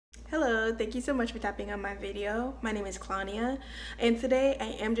Hello, thank you so much for tapping on my video. My name is Claudia, and today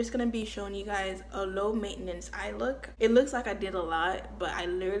I am just going to be showing you guys a low maintenance eye look. It looks like I did a lot, but I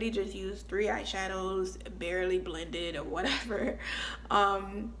literally just used 3 eyeshadows, barely blended or whatever.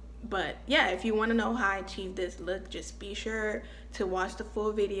 But yeah, if you want to know how I achieved this look, just be sure to watch the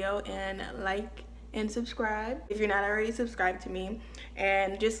full video and like and subscribe if you're not already subscribed to me,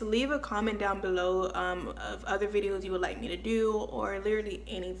 and just leave a comment down below of other videos you would like me to do, or literally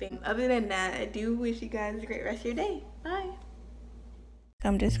anything. Other than that, I do wish you guys a great rest of your day. Bye.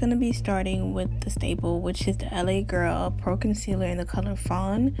 I'm just gonna be starting with the staple, which is the LA Girl Pro Concealer in the color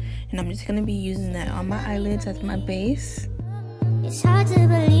Fawn, and I'm just gonna be using that on my eyelids as my base. It's hard to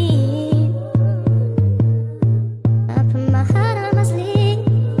believe I put my heart on my sleeve.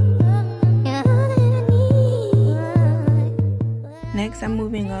 Next, I'm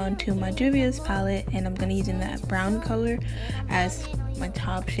moving on to my Juvia's palette, and I'm going to be using that brown color as my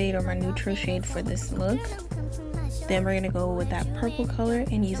top shade or my neutral shade for this look. Then we're going to go with that purple color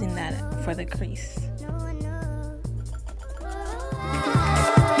and using that for the crease.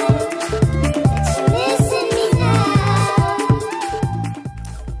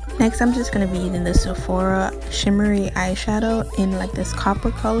 Next, I'm just going to be using the Sephora shimmery eyeshadow in like this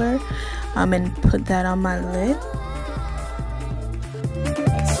copper color and put that on my lid.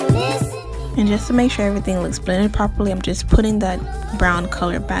 And just to make sure everything looks blended properly, I'm just putting that brown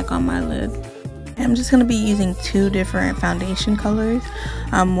color back on my lid. And I'm just going to be using 2 different foundation colors.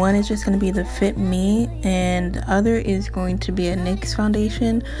 One is just going to be the Fit Me, and the other is going to be a NYX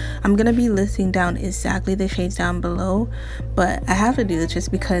foundation. I'm going to be listing down exactly the shades down below, but I have to do this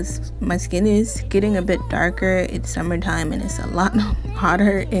just because my skin is getting a bit darker. It's summertime and it's a lot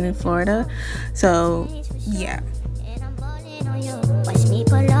hotter in Florida, so yeah. Watch me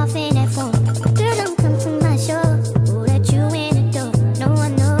pull off in that phone. Girl, don't come to my show. Who let you in the door? No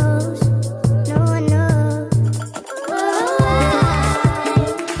one knows. No one knows.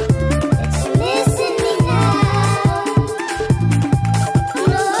 Let's listen me now.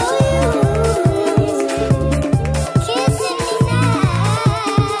 Know you. Kissing me now.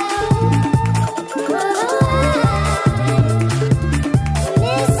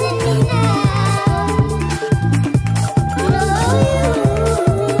 Listen me now. Know you.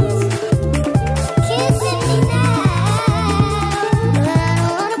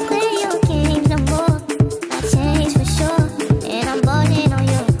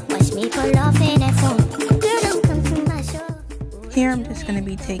 Here I'm just going to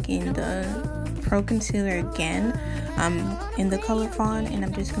be taking the Pro Concealer again in the color Fawn, and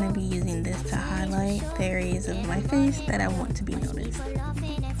I'm just going to be using this to highlight the areas of my face that I want to be noticed.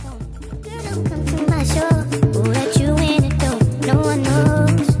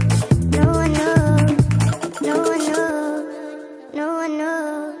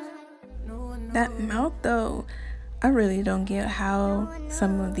 That mouth though, I really don't get how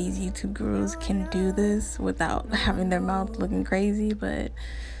some of these YouTube gurus can do this without having their mouth looking crazy, but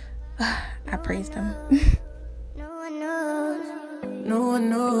I praise them. No one knows. No one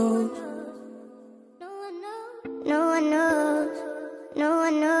knows. No one knows. No one knows. No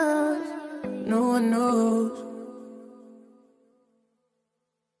one knows. No one knows.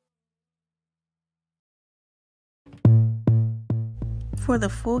 For the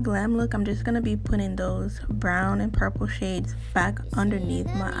full glam look, I'm just going to be putting those brown and purple shades back underneath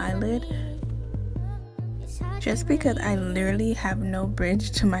my eyelid. Just because I literally have no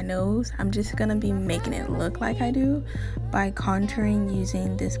bridge to my nose, I'm just going to be making it look like I do by contouring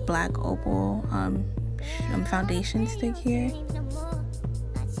using this black Opal foundation stick here.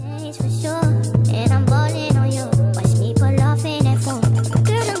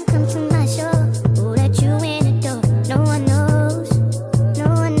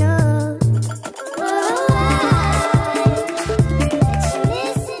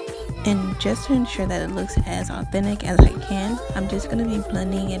 Just to ensure that it looks as authentic as I can, I'm just going to be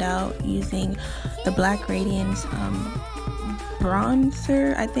blending it out using the Black Radiance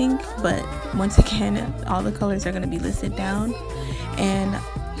bronzer, I think, but once again, all the colors are going to be listed down. And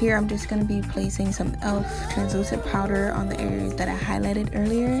here I'm just going to be placing some e.l.f. translucent powder on the areas that I highlighted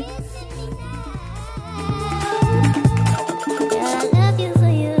earlier.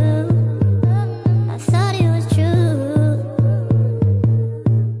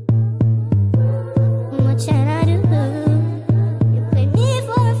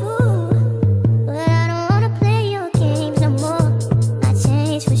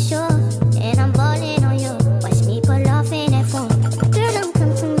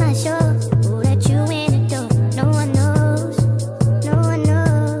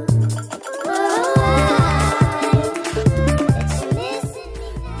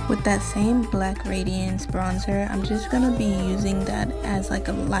 With that same black Radiance bronzer, I'm just gonna be using that as like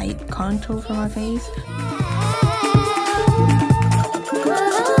a light contour for my face.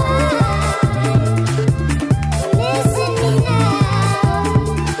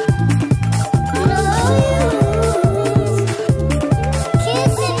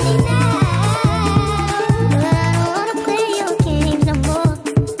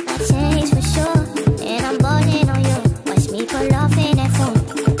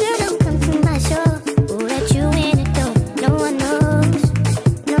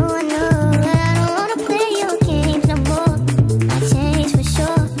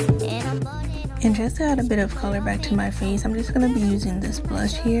 And just to add a bit of color back to my face, I'm just going to be using this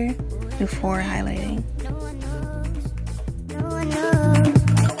blush here before highlighting.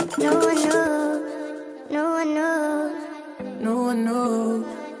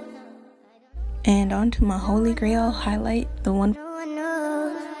 And onto my holy grail highlight, the one. No one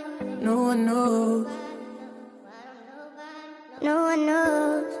knows. No one knows. No one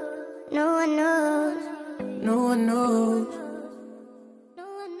knows. No one knows. No one knows.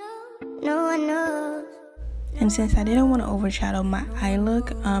 And since I didn't want to overshadow my eye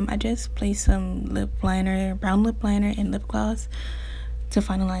look, I just placed some lip liner, brown lip liner and lip gloss to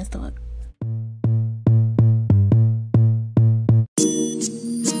finalize the look.